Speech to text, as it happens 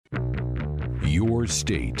Your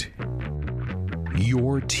state,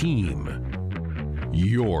 your team,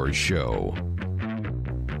 your show.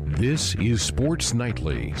 This is Sports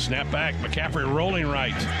Nightly. Snap back, McCaffrey rolling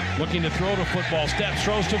right, looking to throw the football, steps,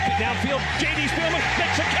 throws to downfield, J.D. Spielman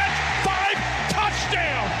makes a catch, 5,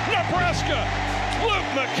 touchdown, Nebraska! Luke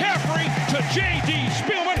McCaffrey to J.D.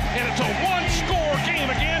 Spielman, and it's a one-score game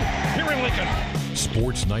again here in Lincoln.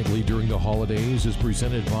 Sports Nightly during the holidays is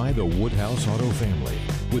presented by the Woodhouse Auto family.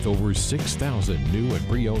 With over 6,000 new and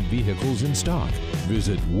pre-owned vehicles in stock,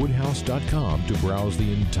 visit woodhouse.com to browse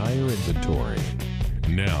the entire inventory.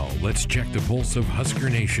 Now, let's check the pulse of Husker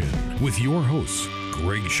Nation with your hosts,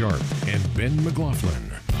 Greg Sharp and Ben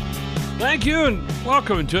McLaughlin. Thank you, and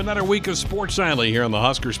welcome to another week of Sports Nightly here on the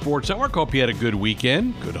Husker Sports Network. Hope you had a good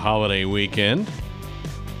weekend, good holiday weekend.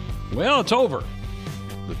 Well, it's over.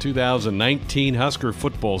 The 2019 Husker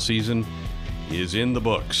football season is in the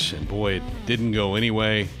books, and boy, it didn't go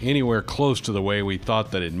anywhere close to the way we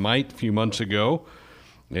thought that it might a few months ago.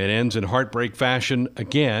 It ends in heartbreak fashion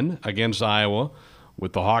again against Iowa,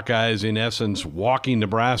 with the Hawkeyes, in essence, walking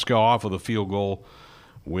Nebraska off of the field goal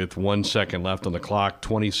with 1 second left on the clock,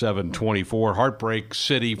 27-24. Heartbreak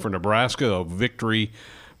city for Nebraska. A victory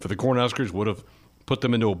for the Cornhuskers would have put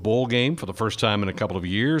them into a bowl game for the first time in a couple of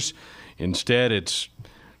years. Instead, it's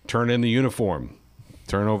turn in the uniform,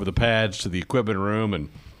 turn over the pads to the equipment room,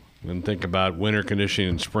 and think about winter conditioning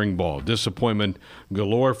and spring ball. Disappointment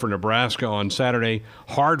galore for Nebraska on Saturday.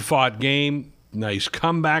 Hard-fought game. Nice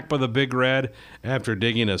comeback by the Big Red after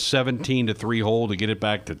digging a 17-3 hole to get it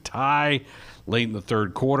back to tie late in the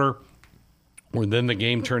third quarter, where then the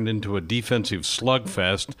game turned into a defensive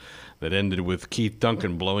slugfest that ended with Keith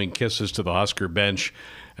Duncan blowing kisses to the Husker bench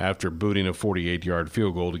after booting a 48-yard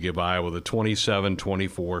field goal to give Iowa the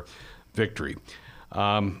 27-24 victory.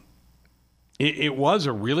 It was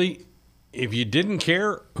a really, if you didn't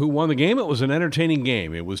care who won the game, it was an entertaining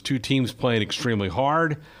game. It was two teams playing extremely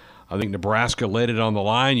hard. I think Nebraska laid it on the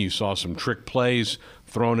line. You saw some trick plays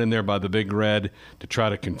thrown in there by the Big Red to try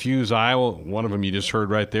to confuse Iowa. One of them you just heard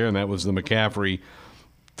right there, and that was the McCaffrey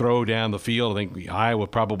throw down the field. I think Iowa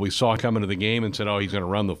probably saw coming to the game and said, oh, he's going to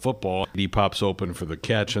run the football. He pops open for the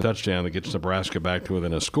catch and touchdown that gets Nebraska back to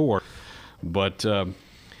within a score. But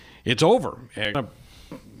it's over.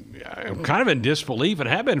 I'm kind of in disbelief, and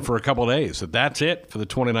have been for a couple of days, that that's it for the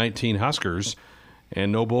 2019 Huskers.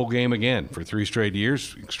 And no bowl game again for 3 straight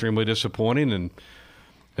years. Extremely disappointing. And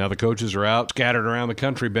now the coaches are out, scattered around the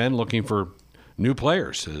country, Ben, looking for new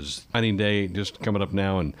players. As signing day just coming up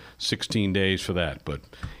now in 16 days for that. But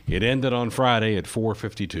it ended on Friday at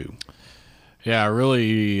 4:52. Yeah, I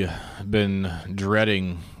really been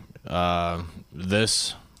dreading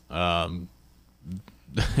this coming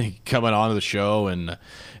onto the show and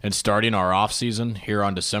starting our off season here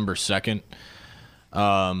on December 2nd.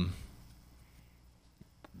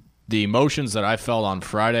 The emotions that I felt on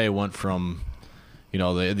Friday went from,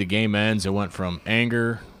 the game ends. It went from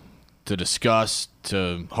anger to disgust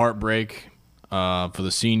to heartbreak for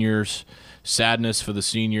the seniors, sadness for the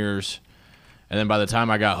seniors, and then by the time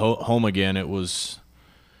I got home again, it was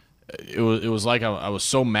like I was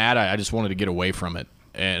so mad I just wanted to get away from it.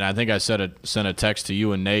 And I think I sent a text to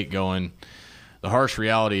you and Nate going, the harsh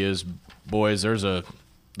reality is, boys, there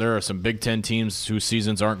are some Big Ten teams whose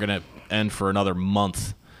seasons aren't going to end for another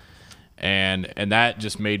month. And that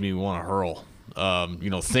just made me want to hurl.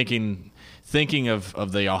 Thinking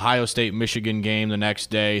of the Ohio State-Michigan game the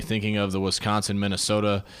next day, thinking of the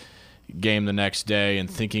Wisconsin-Minnesota game the next day, and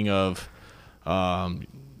thinking of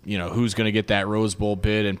who's going to get that Rose Bowl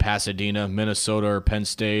bid in Pasadena, Minnesota or Penn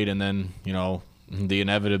State, and then the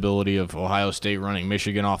inevitability of Ohio State running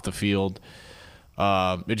Michigan off the field.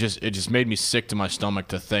 It just made me sick to my stomach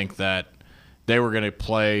to think that they were going to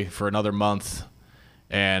play for another month.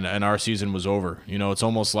 And our season was over. It's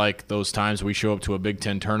almost like those times we show up to a Big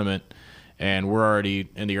Ten tournament and we're already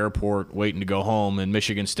in the airport waiting to go home, and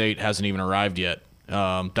Michigan State hasn't even arrived yet.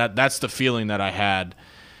 That's the feeling that I had,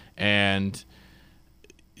 and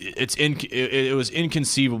it was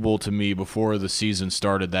inconceivable to me before the season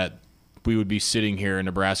started that we would be sitting here and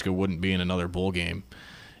Nebraska wouldn't be in another bowl game.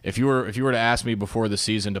 If you were to ask me before the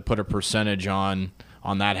season to put a percentage on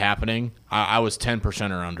that happening, I was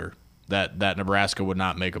 10% or under. That Nebraska would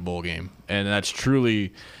not make a bowl game. And that's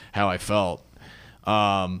truly how I felt.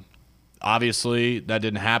 Obviously, that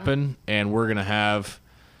didn't happen, and we're going to have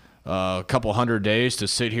a couple hundred days to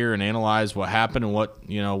sit here and analyze what happened and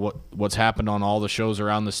what's happened on all the shows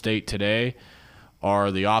around the state today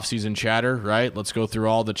are the off-season chatter, right? Let's go through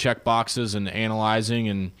all the check boxes and analyzing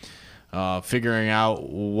and figuring out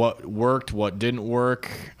what worked, what didn't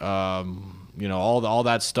work, all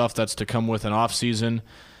that stuff that's to come with an off-season.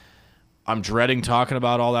 I'm dreading talking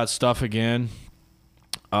about all that stuff again.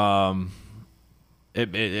 And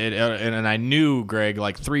I knew, Greg,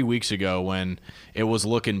 like 3 weeks ago when it was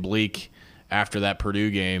looking bleak after that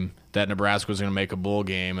Purdue game that Nebraska was going to make a bowl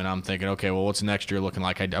game, and I'm thinking, okay, well, what's next year looking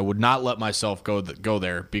like? I would not let myself go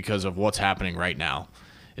there because of what's happening right now.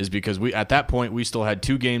 Is because at that point we still had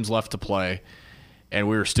 2 games left to play, and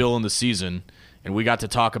we were still in the season, and we got to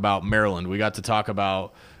talk about Maryland. We got to talk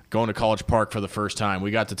about going to College Park for the first time. We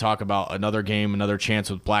got to talk about another game, another chance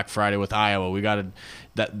with Black Friday with Iowa. We got to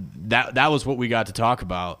that was what we got to talk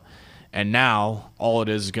about. And now all it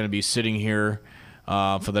is going to be sitting here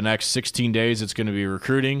for the next 16 days. It's going to be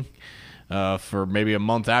recruiting. For maybe a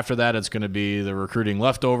month after that, it's going to be the recruiting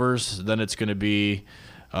leftovers. Then it's going to be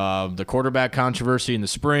the quarterback controversy in the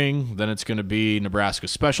spring. Then it's going to be Nebraska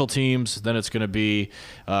special teams. Then it's going to be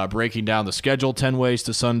breaking down the schedule 10 ways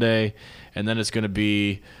to Sunday. And then it's going to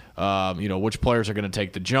be, which players are going to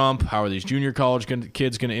take the jump. How are these junior college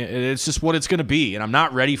kids going to – it's just what it's going to be. And I'm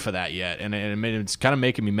not ready for that yet. And it's kind of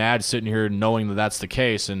making me mad sitting here knowing that that's the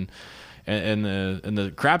case. And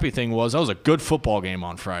the crappy thing was that was a good football game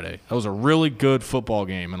on Friday. That was a really good football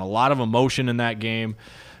game and a lot of emotion in that game.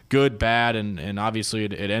 Good, bad, and obviously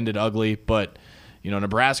it ended ugly. But,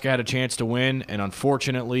 Nebraska had a chance to win, and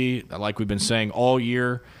unfortunately, like we've been saying all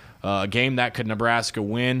year, a game that could Nebraska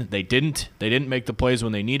win, they didn't. They didn't make the plays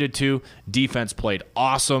when they needed to. Defense played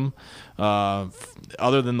awesome.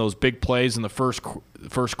 Other than those big plays in the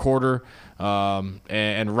first quarter,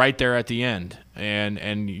 and right there at the end.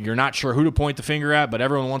 And you're not sure who to point the finger at, but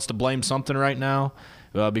everyone wants to blame something right now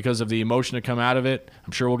because of the emotion to come out of it.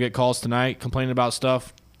 I'm sure we'll get calls tonight complaining about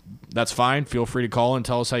stuff. That's fine. Feel free to call and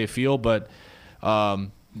tell us how you feel. But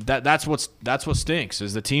that's what stinks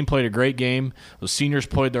is the team played a great game. The seniors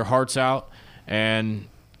played their hearts out, and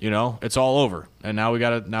it's all over. And now we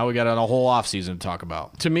got a whole offseason to talk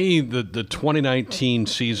about. To me, the 2019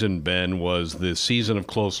 season, Ben, was the season of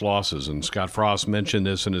close losses. And Scott Frost mentioned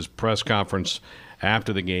this in his press conference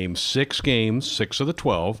after the game. 6 games, 6 of the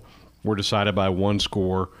 12, were decided by 1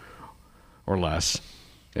 score or less,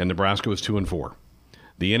 and Nebraska was 2-4.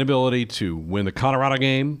 The inability to win the Colorado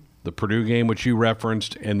game, the Purdue game, which you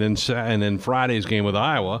referenced, and then Friday's game with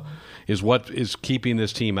Iowa is what is keeping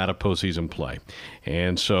this team out of postseason play.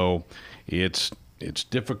 And so it's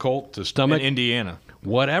difficult to stomach. And Indiana.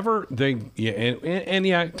 Whatever they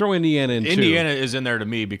throw Indiana in too. Indiana is in there to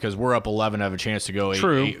me because we're up 11, have a chance to go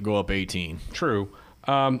go up 18. True.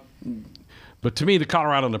 But to me, the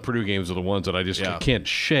Colorado and the Purdue games are the ones that I just can't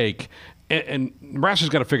shake. And Nebraska's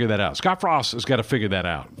got to figure that out. Scott Frost has got to figure that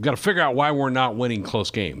out. We've got to figure out why we're not winning close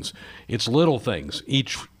games. It's little things.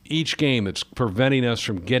 Each game that's preventing us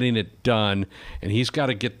from getting it done, and he's got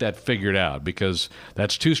to get that figured out because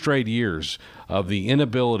that's 2 straight years of the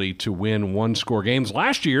inability to win 1-score games.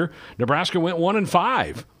 Last year, Nebraska went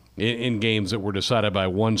 1-5 in games that were decided by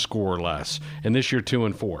 1 score or less, and this year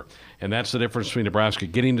 2-4. And that's the difference between Nebraska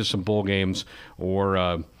getting to some bowl games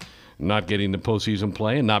or not getting the postseason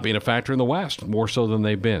play and not being a factor in the West, more so than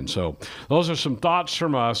they've been. So those are some thoughts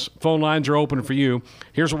from us. Phone lines are open for you.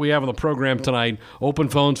 Here's what we have on the program tonight. Open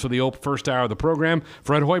phones for the first hour of the program.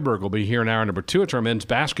 Fred Hoiberg will be here in hour number 2. It's our men's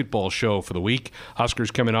basketball show for the week. Huskers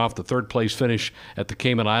coming off the 3rd-place finish at the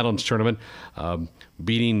Cayman Islands tournament,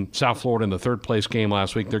 beating South Florida in the 3rd-place game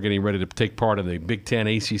last week. They're getting ready to take part in the Big Ten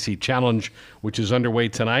ACC Challenge, which is underway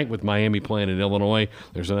tonight with Miami playing in Illinois.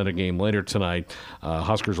 There's another game later tonight.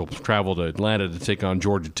 Huskers will travel to Atlanta to take on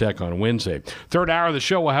Georgia Tech on Wednesday. 3rd hour of the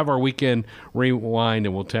show, we'll have our weekend rewind,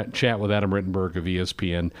 and we'll chat with Adam Rittenberg of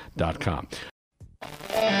ESPN.com.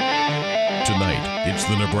 Tonight, it's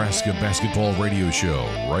the Nebraska Basketball Radio Show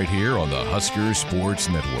right here on the Husker Sports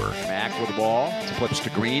Network. Mack with the ball, flips to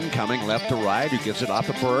Green, coming left to right, who gives it off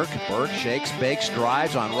to Burke. Burke shakes, bakes,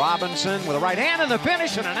 drives on Robinson with a right hand and the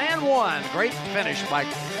finish and an and one. Great finish by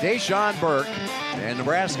Deshaun Burke. And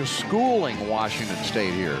Nebraska schooling Washington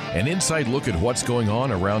State here. An inside look at what's going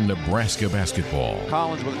on around Nebraska basketball.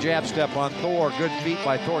 Collins with a jab step on Thor. Good feet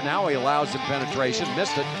by Thor. Now he allows the penetration.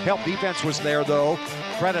 Missed it. Help defense was there, though.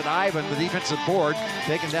 Credit Ivan, the defensive board.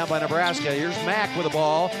 Taken down by Nebraska. Here's Mack with the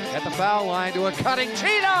ball at the foul line to a cutting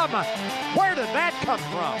Cheatham. Where did that come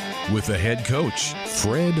from? With the head coach,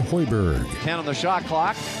 Fred Hoiberg. 10 on the shot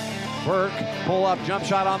clock. Burke, pull up, jump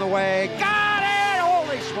shot on the way. Got it!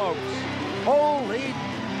 Holy smokes. Holy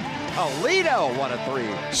Toledo, 1 of 3.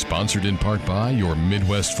 Sponsored in part by your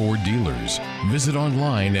Midwest Ford dealers. Visit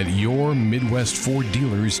online at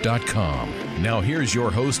yourmidwestforddealers.com. Now here's your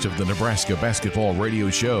host of the Nebraska Basketball Radio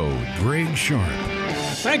Show, Greg Sharp.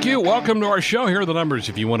 Thank you. Welcome to our show. Here are the numbers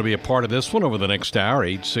if you want to be a part of this one over the next hour.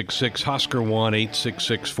 866-HUSKER-1,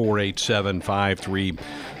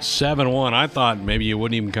 866-487-5371. I thought maybe you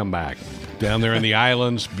wouldn't even come back. Down there in the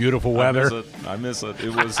islands, beautiful weather. I miss it.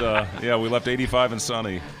 It was, we left 85 and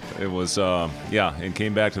sunny. It was, and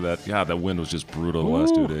came back to that. Yeah, that wind was just brutal the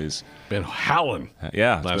last 2 days. Been howling.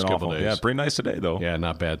 Yeah, last couple days. Yeah, pretty nice today though. Yeah,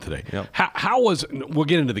 not bad today. Yep. How was? We'll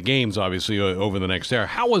get into the games obviously over the next hour.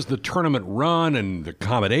 How was the tournament run and the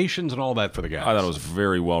accommodations and all that for the guys? I thought it was a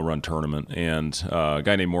very well run tournament, and a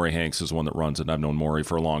guy named Maury Hanks is the one that runs it. And I've known Maury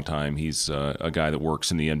for a long time. He's a guy that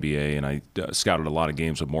works in the NBA, and I scouted a lot of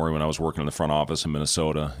games with Maury when I was working in the front office in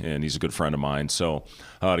Minnesota, and he's a good friend of mine. So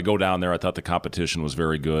to go down there, I thought the competition was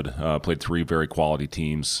very good. Played 3 very quality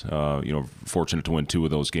teams. Fortunate to win 2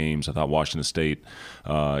 of those games. I thought Washington State,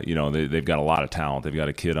 they've got a lot of talent. They've got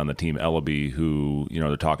a kid on the team, Ellaby, who,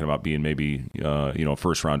 they're talking about being maybe, a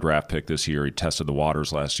first-round draft pick this year. He tested the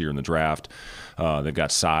waters last year in the draft. They've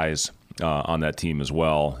got size on that team as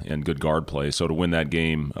well and good guard play. So to win that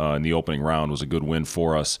game in the opening round was a good win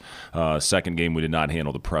for us. Second game, we did not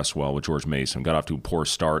handle the press well with George Mason. Got off to a poor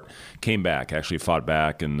start. Came back, actually fought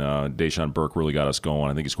back, and Deshaun Burke really got us going.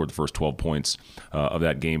 I think he scored the first 12 points of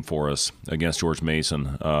that game for us against George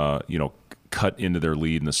Mason. Cut into their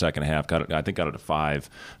lead in the second half. Got it to 5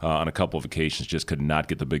 on a couple of occasions. Just could not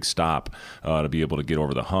get the big stop to be able to get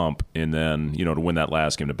over the hump. And then, to win that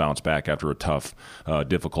last game, to bounce back after a tough,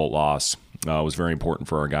 difficult loss was very important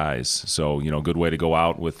for our guys. So, good way to go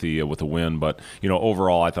out with the win. But,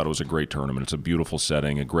 overall, I thought it was a great tournament. It's a beautiful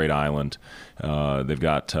setting, a great island. They've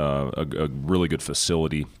got a really good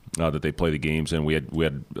facility that they play the games in. We had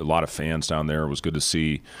a lot of fans down there. It was good to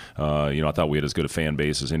see. I thought we had as good a fan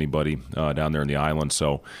base as anybody down there in the island.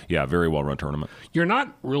 So, yeah, very well-run tournament. You're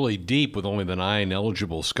not really deep with only the 9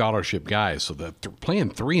 eligible scholarship guys, so that playing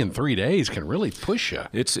 3 in 3 days can really push you.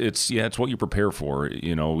 It's what you prepare for,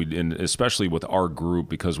 and especially with our group,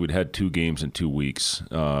 because we'd had 2 games in 2 weeks,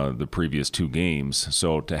 the previous 2 games.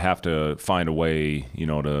 So to have to find a way,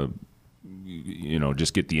 to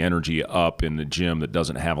just get the energy up in the gym that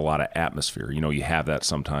doesn't have a lot of atmosphere. You have that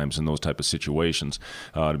sometimes in those type of situations,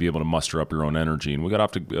 to be able to muster up your own energy. And we got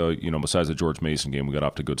off to, besides the George Mason game, we got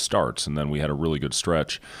off to good starts. And then we had a really good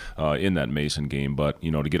stretch in that Mason game. But,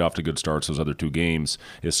 to get off to good starts those other 2 games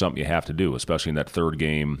is something you have to do, especially in that third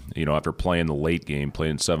game. After playing the late game,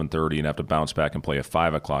 playing 7:30 and have to bounce back and play a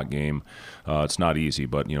 5 o'clock game, it's not easy.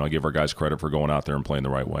 But, I give our guys credit for going out there and playing the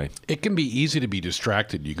right way. It can be easy to be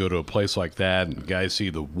distracted. You go to a place like that, and guys see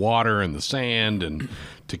the water and the sand, and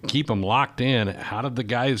to keep them locked in, how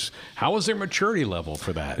was their maturity level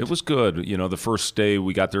for that? It was good. The first day,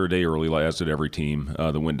 we got there a day early, as did every team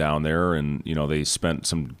that went down there, and, they spent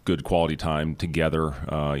some good quality time together.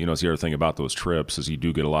 It's the other thing about those trips is you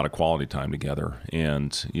do get a lot of quality time together,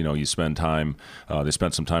 and, you spend time, they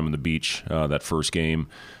spent some time on the beach that first game.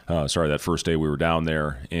 That first day we were down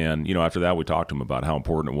there. And, after that, we talked to them about how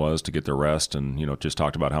important it was to get their rest, and, just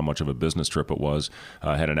talked about how much of a business trip it was.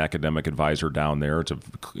 Had an academic advisor down there. It's a,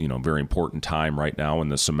 very important time right now in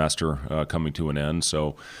the semester coming to an end.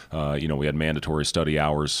 So, we had mandatory study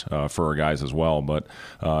hours for our guys as well. But,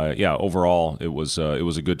 overall, it was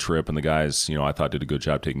a good trip, and the guys, I thought did a good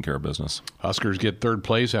job taking care of business. Huskers get third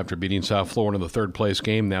place after beating South Florida in the third place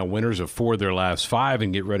game. Now winners of 4 of their last 5,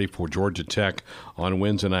 and get ready for Georgia Tech on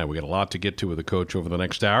Wednesday night. We got a lot to get to with the coach over the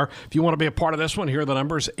next hour. If you want to be a part of this one, here are the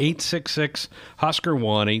numbers: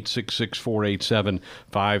 866-HUSKER-1,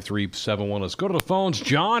 866-487-5371. Let's go to the phones.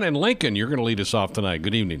 John and Lincoln, you're going to lead us off tonight.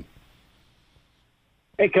 Good evening.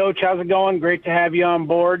 Hey, Coach. How's it going? Great to have you on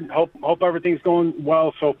board. Hope everything's going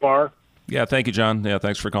well so far. Yeah, thank you, John. Yeah,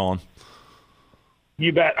 thanks for calling.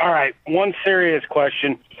 You bet. All right, one serious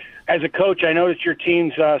question. As a coach, I noticed your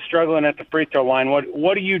team's struggling at the free throw line.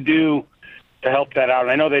 What do you do to help that out?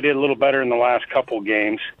 I know they did a little better in the last couple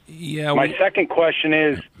games. Yeah. My second question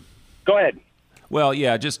is, go ahead. Well,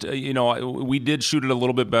 yeah, just, we did shoot it a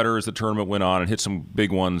little bit better as the tournament went on and hit some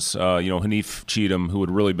big ones. Hanif Cheatham, who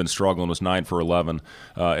had really been struggling, was 9 for 11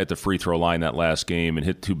 at the free throw line that last game and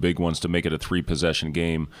hit 2 big ones to make it a 3-possession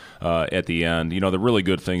game at the end. The really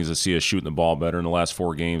good thing is to see us shooting the ball better in the last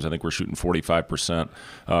 4 games. I think we're shooting 45%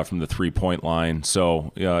 from the 3-point line.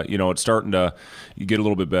 So, it's starting to get a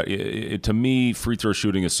little bit better. To me, free throw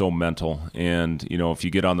shooting is so mental. And, if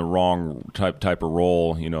you get on the wrong type of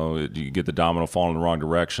roll, you get the domino falling in the wrong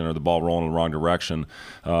direction or the ball rolling in the wrong direction,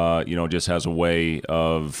 just has a way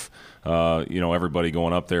of everybody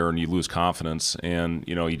going up there and you lose confidence. And,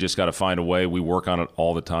 you just got to find a way. We work on it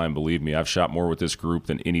all the time, believe me. I've shot more with this group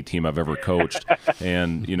than any team I've ever coached.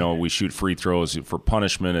 And, we shoot free throws for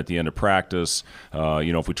punishment at the end of practice.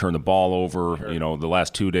 If we turn the ball over, the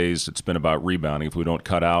last 2 days it's been about rebounding. If we don't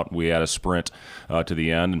cut out, we add a sprint to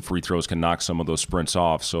the end, and free throws can knock some of those sprints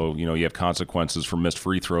off. So, you have consequences for missed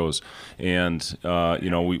free throws. And,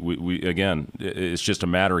 we again, it's just a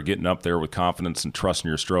matter of getting up there with confidence and trusting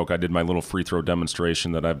your stroke. I did my little free throw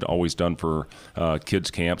demonstration that I've always done for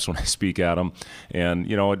kids camps when I speak at them, and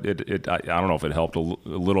I don't know if it helped a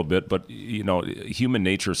little bit, but human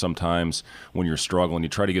nature sometimes when you're struggling, you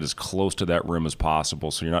try to get as close to that rim as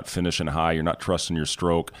possible, so you're not finishing high, you're not trusting your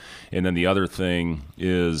stroke. And then the other thing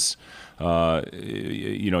is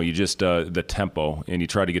you just the tempo, and you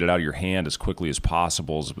try to get it out of your hand as quickly as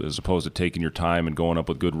possible, as opposed to taking your time and going up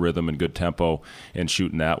with good rhythm and good tempo and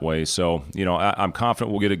shooting that way. So I'm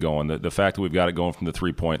confident we'll get it going. The fact that we've got it going from the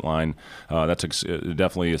 3-point line, that's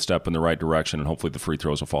definitely a step in the right direction, and hopefully the free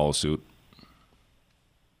throws will follow suit.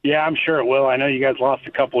 Yeah, I'm sure it will. I know you guys lost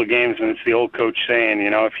a couple of games, and it's the old coach saying,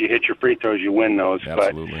 if you hit your free throws, you win those.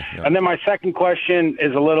 Absolutely. But, And then my second question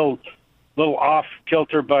is a little off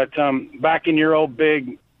kilter, but back in your old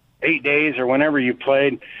big 8 days or whenever you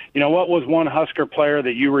played, what was one Husker player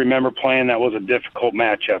that you remember playing that was a difficult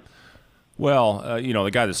matchup? Well, the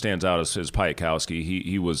guy that stands out is Piatkowski.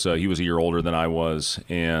 He was a year older than I was,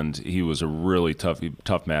 and he was a really tough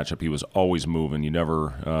matchup. He was always moving. You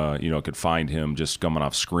never, could find him just coming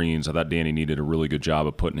off screens. I thought Danny needed a really good job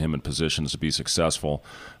of putting him in positions to be successful.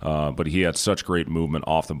 But he had such great movement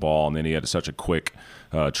off the ball, and then he had such a quick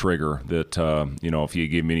trigger that, if you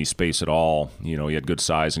gave him any space at all, he had good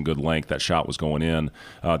size and good length. That shot was going in.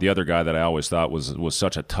 The other guy that I always thought was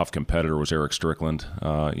such a tough competitor was Eric Strickland.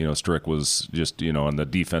 Strick was just, on the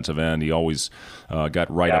defensive end, he always got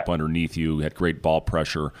right up underneath you, had great ball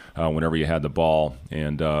pressure whenever you had the ball,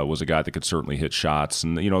 and was a guy that could certainly hit shots.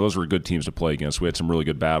 And, those were good teams to play against. We had some really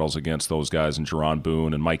good battles against those guys, and Jerron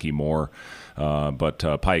Boone and Mikey Moore. But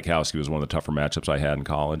Piatkowski was one of the tougher matchups I had in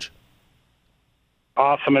college.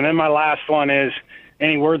 Awesome. And then my last one is,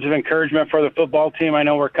 any words of encouragement for the football team? I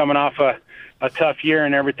know we're coming off a tough year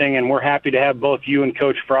and everything, and we're happy to have both you and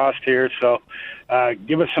Coach Frost here. So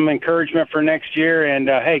give us some encouragement for next year, and,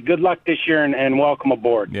 hey, good luck this year, and welcome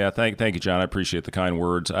aboard. Yeah, thank you, John. I appreciate the kind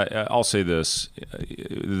words. I'll say this.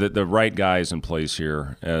 The right guy is in place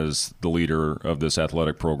here as the leader of this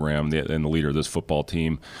athletic program and the leader of this football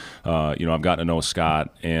team. I've gotten to know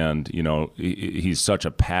Scott, and, he's such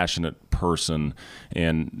a passionate person,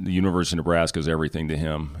 and the University of Nebraska is everything to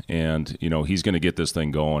him. And, he's going to get this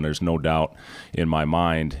thing going. There's no doubt in my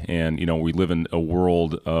mind. And, we live in a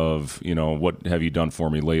world of, what have you done for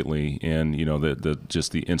me lately? And,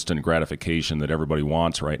 just the instant gratification that everybody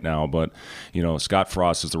wants right now. But, Scott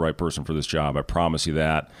Frost is the right person for this job. I promise you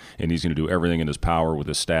that. And he's going to do everything in his power with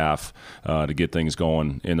his staff to get things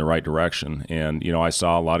going in the right direction. And, I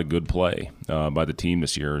saw a lot of good play by the team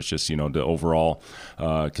this year. It's just, the overall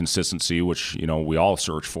consistency, which, we all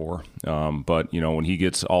search for. But, when he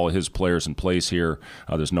gets all of his players in place here,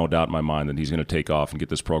 there's no doubt in my mind that he's going to take off and get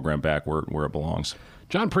this program back where it belongs.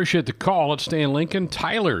 John, appreciate the call. Let's stay in Lincoln.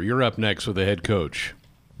 Tyler, you're up next with the head coach.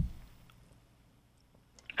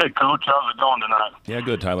 Hey, Coach. How's it going tonight? Yeah,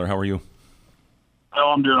 good, Tyler. How are you? Oh,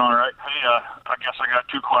 I'm doing all right. Hey, I guess I got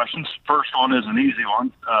two questions. First one is an easy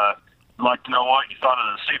one. I'd like to know what you thought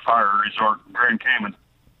of the Seafire Resort in Grand Cayman.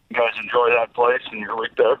 You guys enjoy that place and your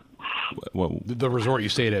week there? Well, The resort you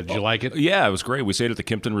stayed at, did you like it? Yeah, it was great. We stayed at the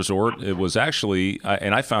Kimpton Resort. It was actually,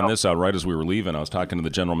 and I found this out right as we were leaving. I was talking to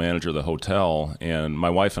the general manager of the hotel, and my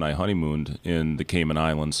wife and I honeymooned in the Cayman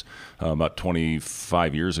Islands about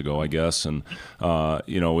 25 years ago, I guess. And,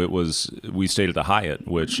 we stayed at the Hyatt,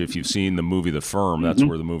 which if you've seen the movie The Firm, that's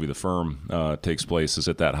where the movie The Firm takes place, is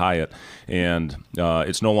at that Hyatt. And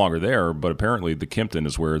it's no longer there, but apparently the Kimpton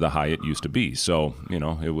is where the Hyatt used to be. So,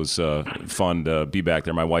 it was fun to be back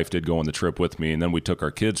there. My wife did go on the trip with me, and then we took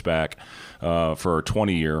our kids back for our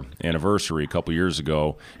 20-year anniversary a couple years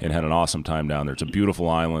ago and had an awesome time down there. It's a beautiful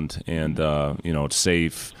island, and it's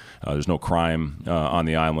safe. There's no crime on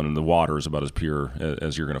the island, and the water is about as pure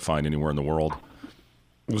as you're going to find anywhere in the world.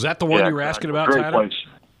 Was that the one you were asking about, great Tyler? Place.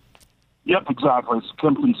 Yep, exactly. It's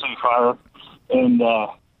Kimpton Seafire. And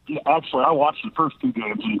actually, I watched the first two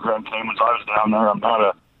games in Grand Cayman. I was down there. I'm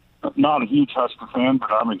not a huge Husker fan,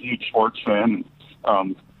 but I'm a huge sports fan.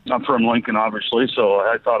 I'm from Lincoln, obviously, so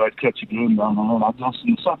I thought I'd catch a game down there. And I guess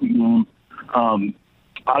in the second game,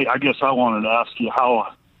 I guess I wanted to ask you how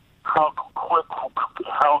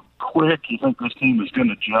quick you think this team is going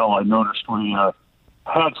to gel. I noticed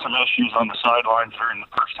had some issues on the sidelines during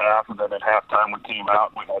the first half, and then at halftime we came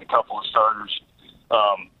out and we had a couple of starters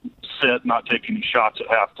sit, not take any shots at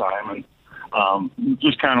halftime, and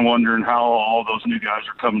just kind of wondering how all those new guys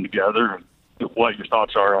are coming together and what your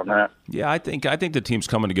thoughts are on that. Yeah, I think the team's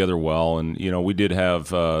coming together well, and we did have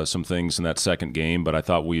some things in that second game, but I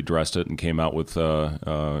thought we addressed it and came out with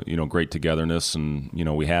great togetherness, and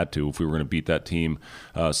we had to if we were going to beat that team,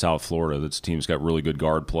 South Florida. This team's got really good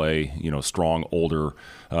guard play, strong older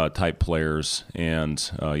type players,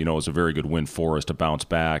 and it was a very good win for us to bounce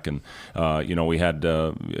back, and we had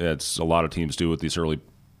it's a lot of teams do with these early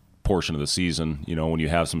portion of the season. When you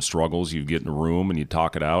have some struggles, you get in a room and you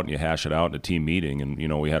talk it out and you hash it out in a team meeting. And,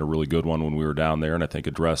 we had a really good one when we were down there, and I think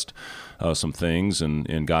addressed some things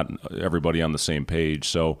and got everybody on the same page.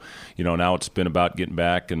 So, now it's been about getting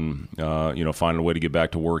back and, finding a way to get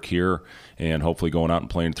back to work here and hopefully going out and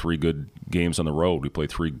playing 3 good games on the road. We play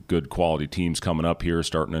 3 good quality teams coming up here,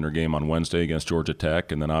 starting in our game on Wednesday against Georgia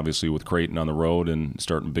Tech, and then obviously with Creighton on the road and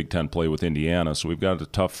starting Big Ten play with Indiana. So we've got a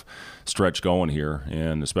tough stretch going here,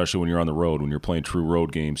 and especially when you're on the road, when you're playing true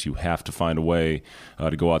road games, you have to find a way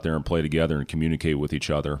to go out there and play together and communicate with each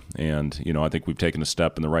other. And, I think we've taken a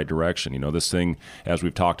step in the right direction. This thing, as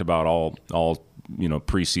we've talked about all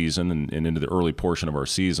preseason and into the early portion of our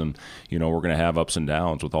season, we're going to have ups and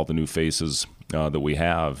downs with all the new faces that we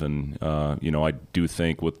have. And, I do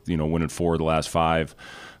think with, winning 4 of the last 5,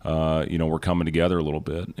 we're coming together a little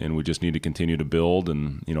bit, and we just need to continue to build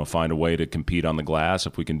and, find a way to compete on the glass.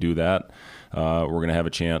 If we can do that, we're going to have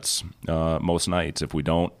a chance most nights. If we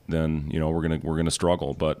don't, then, we're going to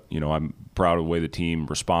struggle. But, I'm proud of the way the team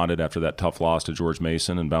responded after that tough loss to George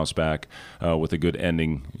Mason and bounced back with a good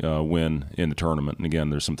ending win in the tournament. And again,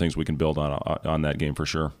 there's some things we can build on that game for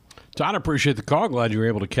sure. Todd, appreciate the call. Glad you were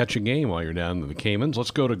able to catch a game while you're down in the Caymans. Let's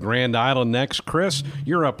go to Grand Island next. Chris,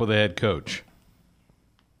 you're up with the head coach.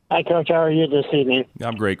 Hi, Coach. How are you this evening?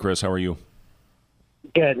 I'm great, Chris. How are you?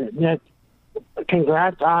 Good.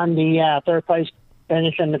 Congrats on the third place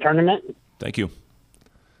finish in the tournament. Thank you.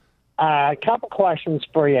 A couple questions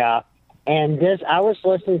for you. And I was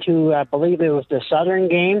listening to, I believe it was the Southern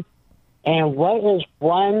game. And what is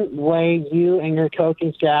one way you and your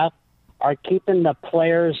coaching staff are keeping the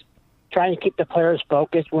players, trying to keep the players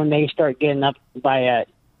focused when they start getting up by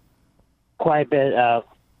quite a bit of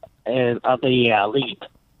the lead?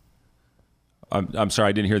 I'm sorry,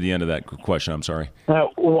 I didn't hear the end of that question. I'm sorry.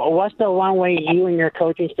 What's the one way you and your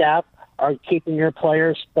coaching staff are keeping your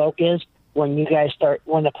players focused when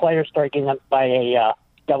the players start getting up by a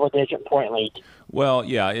double-digit point lead? Well,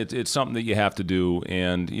 yeah, it's something that you have to do,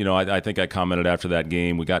 and I think I commented after that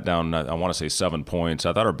game. We got down, I want to say 7 points.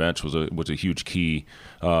 I thought our bench was a huge key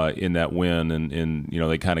in that win, and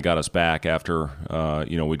they kind of got us back after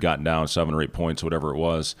we'd gotten down 7 or 8 points, whatever it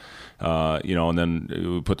was, and then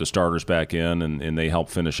we put the starters back in, and they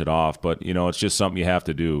helped finish it off. But it's just something you have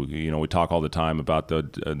to do. We talk all the time about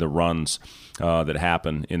the runs that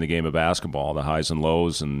happen in the game of basketball, the highs and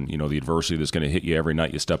lows, and the adversity that's going to hit you every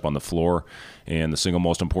night you step on the floor. And the single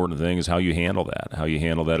most important thing is how you handle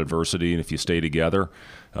that adversity. And if you stay together,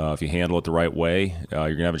 if you handle it the right way, you're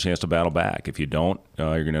going to have a chance to battle back. If you don't,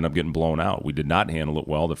 you're going to end up getting blown out. We did not handle it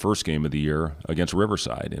well the first game of the year against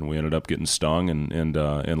Riverside, and we ended up getting stung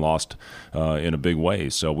and lost in a big way.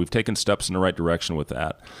 So we've taken steps in the right direction with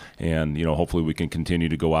that. And, hopefully we can continue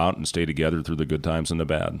to go out and stay together through the good times and the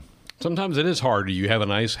bad. Sometimes it is hard. You have a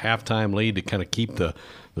nice halftime lead to kind of keep the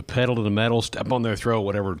pedal to the metal, step on their throat,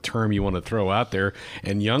 whatever term you want to throw out there.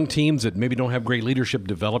 And young teams that maybe don't have great leadership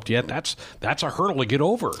developed yet, that's a hurdle to get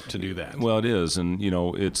over to do that. Well, it is. And,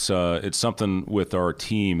 it's something with our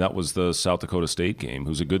team. That was the South Dakota State game,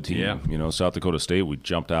 who's a good team. Yeah. South Dakota State, we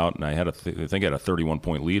jumped out, and I think I had a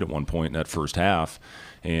 31-point lead at one point in that first half.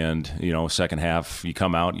 And, second half, you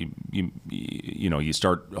come out, you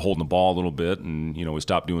start holding the ball a little bit, and, we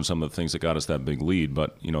stopped doing some of the things that got us that big lead.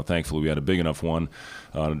 But, thankfully we had a big enough one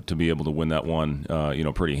to be able to win that one,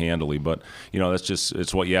 pretty handily. But,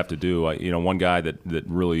 it's what you have to do. One guy that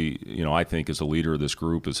really, I think is the leader of this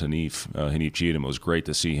group is Hanif Cheatham. It was great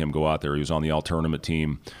to see him go out there. He was on the all-tournament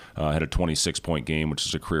team, had a 26-point game, which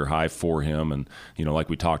is a career high for him. And, like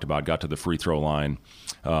we talked about, got to the free throw line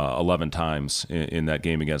 11 times in that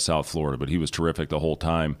game against South Florida, but he was terrific the whole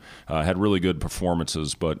time. Had really good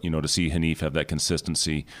performances, but to see Hanif have that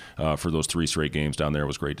consistency for those 3 straight games down there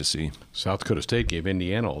was great to see. South Dakota State gave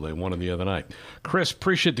Indiana all they wanted the other night. Chris,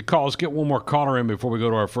 appreciate the call. Let's get one more caller in before we go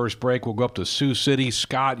to our first break. We'll go up to Sioux City.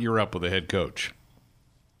 Scott, you're up with the head coach.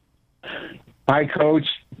 Hi, Coach.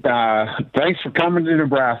 Thanks for coming to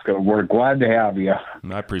Nebraska. We're glad to have you.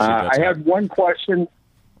 I appreciate that. I had one question.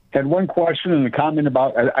 Had one question and a comment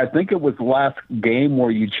about, I think it was the last game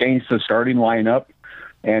where you changed the starting lineup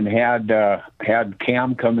and had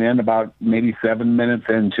Cam come in about maybe 7 minutes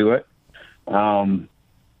into it.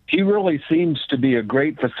 He really seems to be a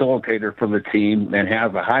great facilitator for the team and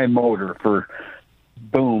has a high motor for,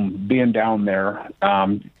 being down there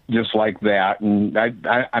just like that. And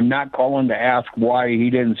I'm not calling to ask why he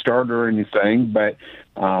didn't start or anything, but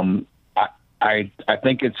I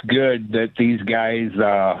think it's good that these guys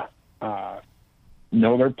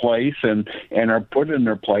know their place and are put in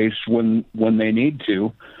their place when they need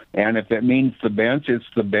to. And if it means the bench, it's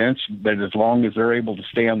the bench. But as long as they're able to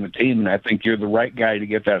stay on the team, and I think you're the right guy to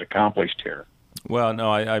get that accomplished here. Well,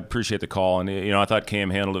 no, I appreciate the call, and I thought Cam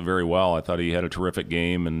handled it very well. I thought he had a terrific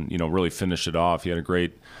game, and really finished it off. He had a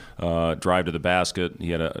great drive to the basket. He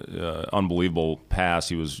had an unbelievable pass.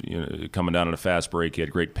 He was coming down in a fast break. He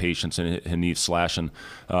had great patience, and Hanif slashing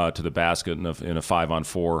to the basket in a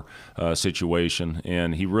 5-on-4 situation.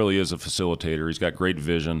 And he really is a facilitator. He's got great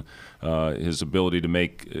vision. His ability to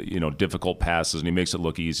make difficult passes, and he makes it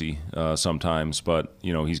look easy sometimes. But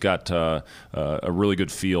he's got a really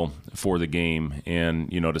good feel for the game, and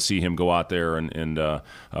to see him go out there and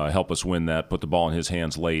help us win that, put the ball in his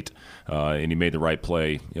hands late, and he made the right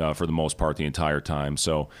play for the most part the entire time.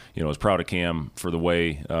 So I was proud of Cam for the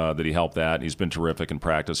way that he helped that. He's been terrific in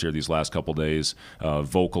practice here these last couple days,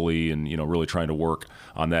 vocally, and really trying to work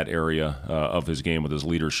on that area of his game with his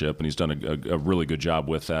leadership, and he's done a really good job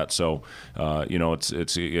with that. So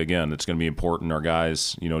it's going to be important. Our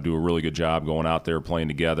guys do a really good job going out there, playing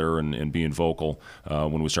together, and being vocal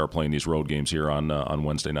when we start playing these road games here on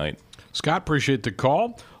Wednesday night. Scott, appreciate the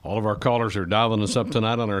call. All of our callers are dialing us up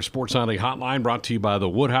tonight on our Sports Nightly hotline, brought to you by the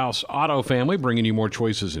Woodhouse Auto Family, bringing you more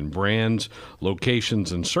choices in brands,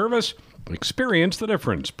 locations, and service. Experience the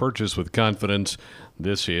difference. Purchase with confidence.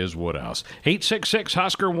 This is Woodhouse.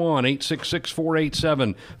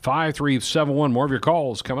 866-HUSKER-1, 866-487-5371. More of your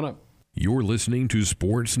calls coming up. You're listening to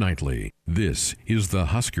Sports Nightly. This is the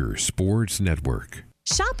Husker Sports Network.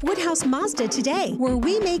 Shop Woodhouse Mazda today, where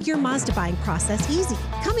we make your Mazda buying process easy.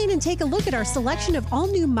 Come in and take a look at our selection of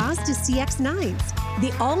all-new Mazda CX-9s.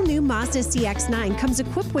 The all-new Mazda CX-9 comes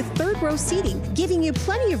equipped with third-row seating, giving you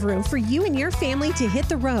plenty of room for you and your family to hit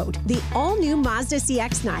the road. The all-new Mazda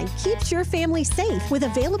CX-9 keeps your family safe with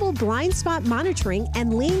available blind spot monitoring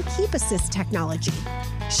and lane keep assist technology.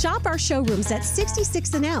 Shop our showrooms at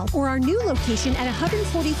 66 and L or our new location at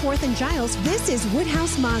 144th and Giles. This is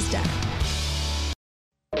Woodhouse Mazda.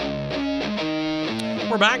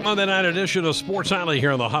 We're back, Monday night edition of Sports Nightly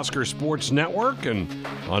here on the Husker Sports Network. And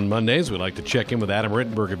on Mondays, we like to check in with Adam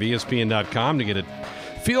Rittenberg of ESPN.com to get a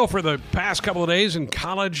feel for the past couple of days in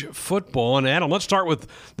college football. And Adam, let's start with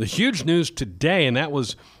the huge news today, and that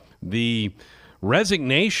was the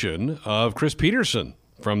resignation of Chris Petersen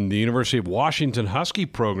from the University of Washington Husky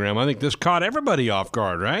program. I think this caught everybody off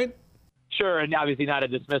guard, right? Sure, and obviously not a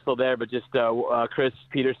dismissal there, but just Chris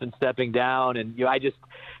Petersen stepping down. And I just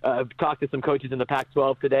talked to some coaches in the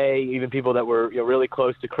Pac-12 today, even people that were really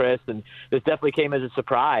close to Chris, and this definitely came as a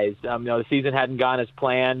surprise. The season hadn't gone as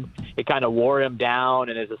planned. It kind of wore him down,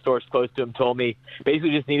 and as a source close to him told me,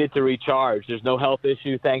 basically just needed to recharge. There's no health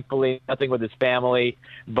issue, thankfully, nothing with his family,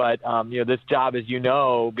 but this job, as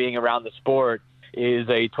being around the sport, is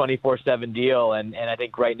a 24/7 deal, and I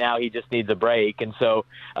think right now he just needs a break. And so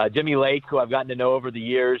Jimmy Lake, who I've gotten to know over the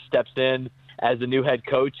years, steps in as the new head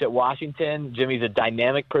coach at Washington. Jimmy's a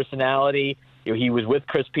dynamic personality. He was with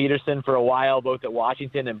Chris Petersen for a while, both at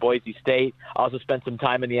Washington and Boise State. Also spent some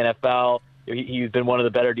time in the NFL. He's been one of the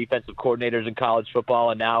better defensive coordinators in college football,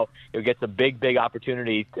 and now gets a big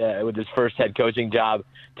opportunity with his first head coaching job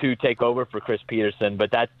to take over for Chris Petersen.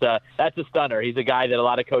 But that's a stunner. He's a guy that a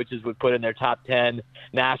lot of coaches would put in their top 10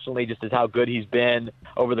 nationally, just as how good he's been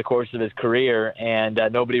over the course of his career, and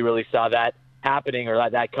nobody really saw that happening or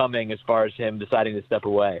that coming as far as him deciding to step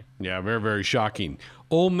away. Yeah, very, very shocking.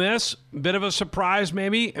 Ole Miss, bit of a surprise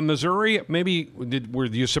maybe. And Missouri, maybe were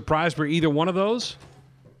you surprised by either one of those?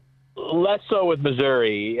 Less so with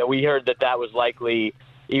Missouri. We heard that was likely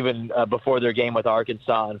even before their game with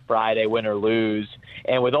Arkansas on Friday, win or lose.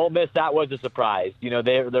 And with Ole Miss, that was a surprise.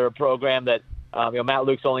 They're a program that Matt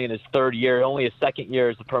Luke's only in his third year, only his second year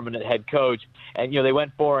as the permanent head coach. And, they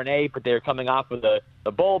went 4-8, but they were coming off of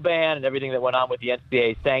the bowl ban and everything that went on with the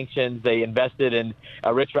NCAA sanctions. They invested in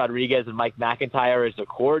Rich Rodriguez and Mike McIntyre as the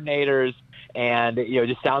coordinators. And, it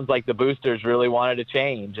just sounds like the boosters really wanted to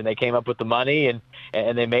change, and they came up with the money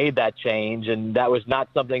and they made that change. And that was not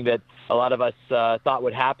something that a lot of us thought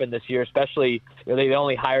would happen this year, especially they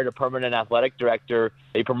only hired a permanent athletic director.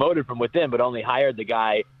 They promoted from within, but only hired the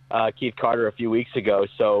guy Keith Carter a few weeks ago.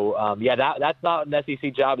 So, that's not an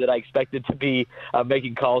SEC job that I expected to be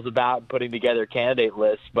making calls about and putting together candidate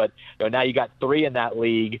lists. But now you got 3 in that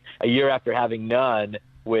league a year after having none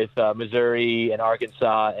with Missouri and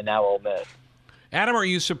Arkansas and now Ole Miss. Adam, are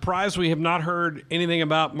you surprised we have not heard anything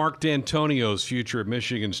about Mark D'Antonio's future at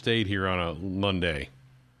Michigan State here on a Monday?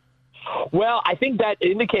 Well, I think that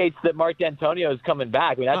indicates that Mark D'Antonio is coming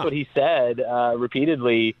back. I mean, that's what he said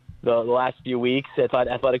repeatedly the last few weeks. I thought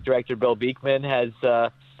Athletic Director Bill Beekman has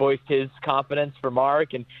voiced his confidence for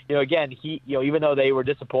Mark. And, again, he, even though they were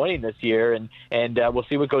disappointing this year, and we'll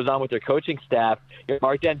see what goes on with their coaching staff,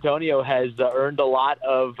 Mark D'Antonio has earned a lot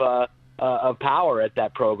of power at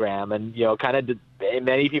that program, and kind of in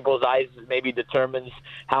many people's eyes maybe determines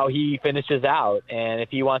how he finishes out. And if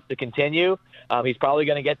he wants to continue, he's probably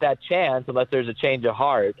going to get that chance unless there's a change of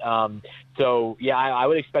heart. I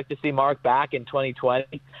would expect to see Mark back in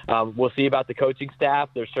 2020. We'll see about the coaching staff.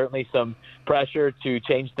 There's certainly some pressure to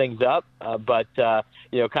change things up, but kind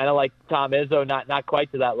of like Tom Izzo, not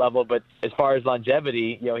quite to that level, but as far as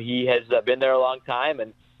longevity, he has been there a long time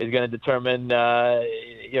and is going to determine,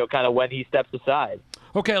 kind of when he steps aside.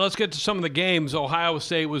 Okay, let's get to some of the games. Ohio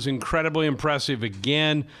State was incredibly impressive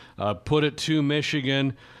again, put it to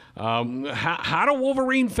Michigan. How do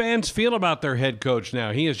Wolverine fans feel about their head coach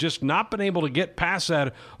now? He has just not been able to get past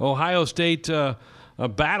that Ohio State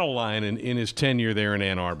battle line in his tenure there in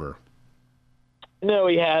Ann Arbor. No,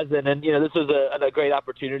 he hasn't. And, this was a great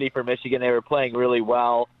opportunity for Michigan. They were playing really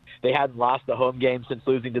well. They hadn't lost a home game since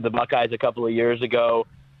losing to the Buckeyes a couple of years ago.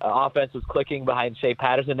 Offense was clicking behind Shea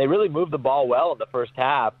Patterson. They really moved the ball well in the first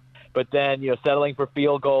half, but then, settling for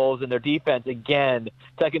field goals, and their defense, again,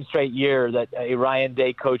 second straight year that a Ryan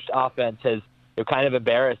Day coached offense has kind of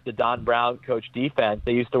embarrassed the Don Brown coach defense.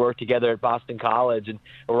 They used to work together at Boston College, and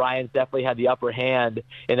Ryan's definitely had the upper hand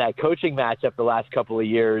in that coaching matchup the last couple of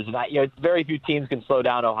years. And very few teams can slow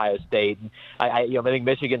down Ohio State. And I think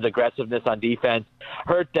Michigan's aggressiveness on defense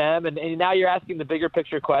hurt them. And now you're asking the bigger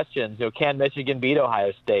picture questions. Can Michigan beat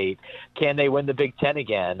Ohio State? Can they win the Big Ten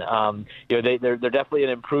again? They're definitely an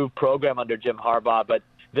improved program under Jim Harbaugh, but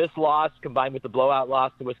this loss combined with the blowout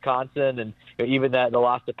loss to Wisconsin and even the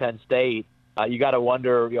loss to Penn State, you got to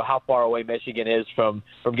wonder, how far away Michigan is from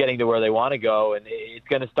getting to where they want to go, and it's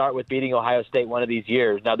going to start with beating Ohio State one of these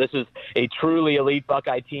years. Now, this is a truly elite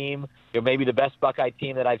Buckeye team, maybe the best Buckeye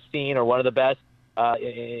team that I've seen, or one of the best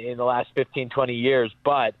in the last 15, 20 years.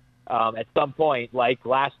 But at some point, like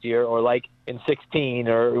last year, or like in 16,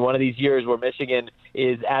 or one of these years where Michigan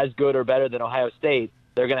is as good or better than Ohio State,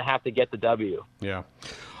 they're going to have to get the W. Yeah.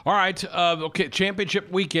 All right. Okay.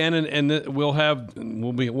 Championship weekend, and we'll have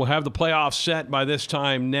the playoffs set by this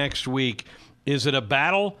time next week. Is it a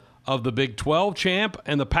battle of the Big 12 champ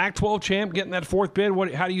and the Pac-12 champ getting that fourth bid?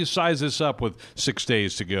 How do you size this up with 6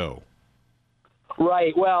 days to go?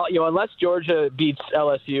 Right. Well, unless Georgia beats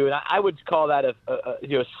LSU, and I would call that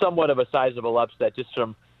somewhat of a sizable upset just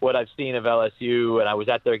from what I've seen of LSU, and I was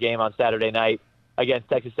at their game on Saturday night against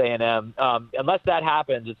Texas A&M. Unless that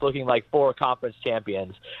happens, it's looking like 4 conference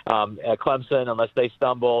champions. Clemson, unless they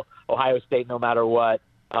stumble, Ohio State no matter what,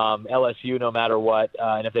 LSU no matter what,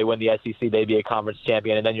 and if they win the SEC, they'd be a conference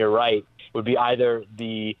champion. And then you're right, it would be either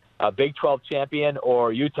the Big 12 champion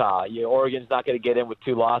or Utah. Oregon's not going to get in with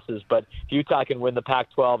 2 losses, but if Utah can win the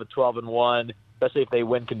Pac-12 at 12-1, especially if they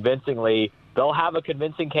win convincingly, they'll have a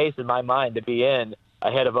convincing case in my mind to be in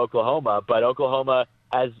ahead of Oklahoma. But Oklahoma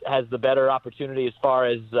has the better opportunity as far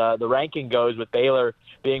as the ranking goes, with Baylor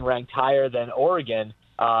being ranked higher than Oregon,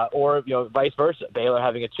 or vice versa. Baylor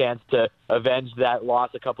having a chance to avenge that loss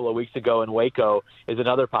a couple of weeks ago in Waco is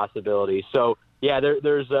another possibility. So yeah,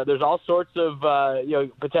 there's all sorts of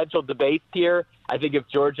potential debates here. I think if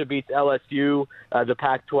Georgia beats LSU, the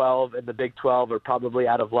Pac-12 and the Big 12 are probably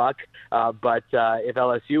out of luck. But if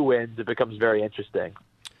LSU wins, it becomes very interesting.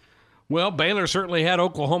 Well, Baylor certainly had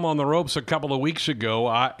Oklahoma on the ropes a couple of weeks ago.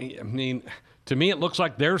 I mean, to me, it looks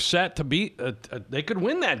like they're set to beat. They could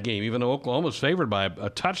win that game, even though Oklahoma's favored by a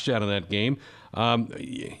touchdown in that game. I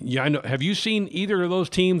know. Have you seen either of those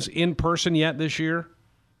teams in person yet this year?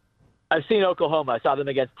 I've seen Oklahoma. I saw them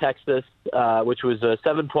against Texas, which was a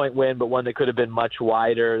 7-point win, but one that could have been much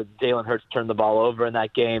wider. Jalen Hurts turned the ball over in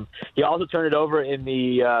that game. He also turned it over in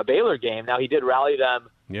the Baylor game. Now, he did rally them.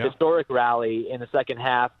 Yeah. Historic rally in the second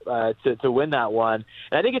half to win that one.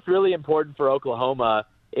 And I think it's really important for Oklahoma,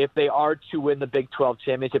 if they are to win the Big 12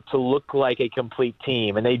 championship, to look like a complete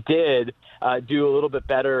team. And they did do a little bit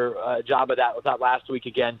better job of that last week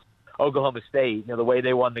against Oklahoma State. The way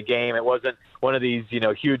they won the game, it wasn't one of these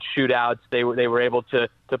huge shootouts. They were able to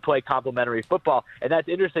play complementary football, and that's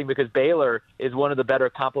interesting because Baylor is one of the better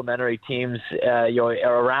complementary teams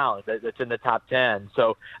around that's in the top 10.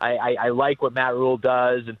 So I like what Matt Rule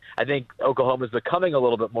does, and I think Oklahoma's becoming a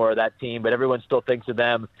little bit more of that team, but everyone still thinks of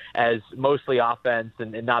them as mostly offense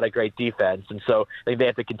and not a great defense. And so I think they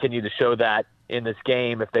have to continue to show that in this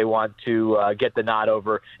game if they want to get the nod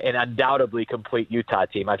over an undoubtedly complete Utah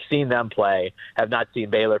team. I've seen them play, have not seen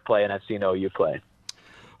Baylor play, and I've seen OU play.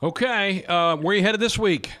 Okay, where are you headed this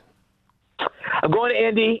week? I'm going to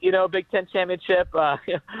Indy, Big Ten championship,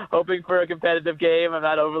 hoping for a competitive game. I'm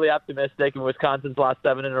not overly optimistic, and Wisconsin's lost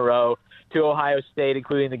 7 in a row to Ohio State,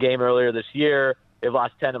 including the game earlier this year. They've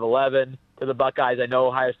lost 10 of 11 to the Buckeyes. I know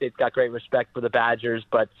Ohio State's got great respect for the Badgers,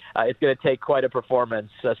 but it's going to take quite a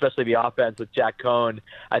performance, especially the offense with Jack Cohn,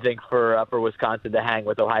 I think, for Wisconsin to hang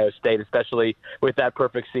with Ohio State, especially with that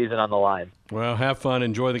perfect season on the line. Well, have fun,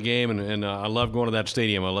 enjoy the game, and I love going to that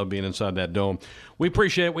stadium. I love being inside that dome. We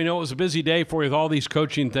appreciate it. We know it was a busy day for you with all these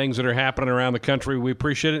coaching things that are happening around the country. We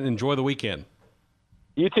appreciate it, and enjoy the weekend.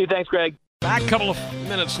 You too. Thanks, Greg. Back, a couple of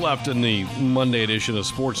minutes left in the Monday edition of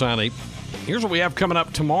Sports Nightly. Here's what we have coming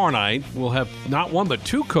up tomorrow night. We'll have not one but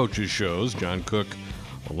two coaches' shows. John Cook,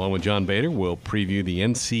 along with John Bader, will preview the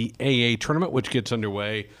NCAA tournament, which gets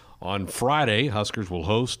underway on Friday. Huskers will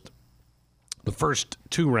host the first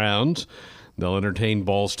 2 rounds. They'll entertain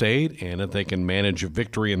Ball State, and if they can manage a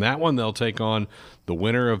victory in that one, they'll take on the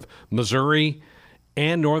winner of Missouri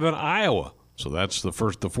and Northern Iowa. So that's the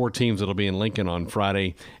 4 teams that'll be in Lincoln on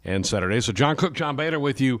Friday and Saturday. So John Cook, John Bader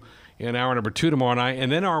with you in hour number 2 tomorrow night.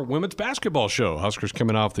 And then our women's basketball show. Huskers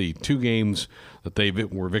coming off the 2 games that they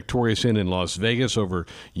were victorious in Las Vegas over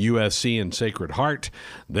USC and Sacred Heart.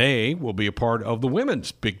 They will be a part of the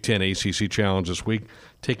women's Big Ten ACC Challenge this week,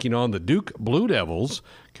 taking on the Duke Blue Devils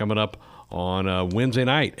coming up on Wednesday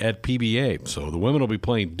night at PBA. So the women will be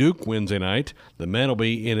playing Duke Wednesday night. The men will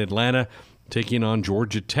be in Atlanta taking on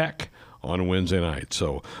Georgia Tech on Wednesday night.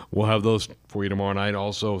 So we'll have those for you tomorrow night.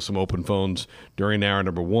 Also, some open phones during hour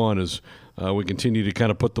number 1 as we continue to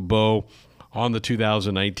kind of put the bow on the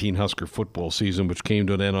 2019 Husker football season, which came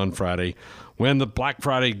to an end on Friday when the Black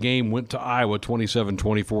Friday game went to Iowa,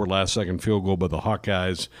 27-24, last-second field goal by the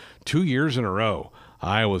Hawkeyes. 2 years in a row,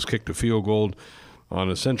 Iowa's kicked a field goal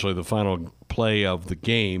on essentially the final play of the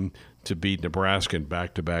game to beat Nebraska in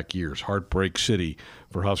back-to-back years. Heartbreak City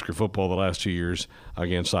for Husker football the last 2 years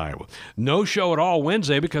against Iowa. No show at all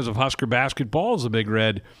Wednesday because of Husker basketball as the Big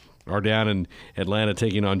Red are down in Atlanta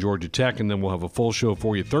taking on Georgia Tech, and then we'll have a full show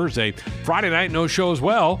for you Thursday. Friday night, no show as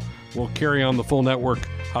well. We'll carry on the full network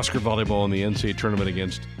Husker volleyball in the NCAA tournament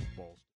against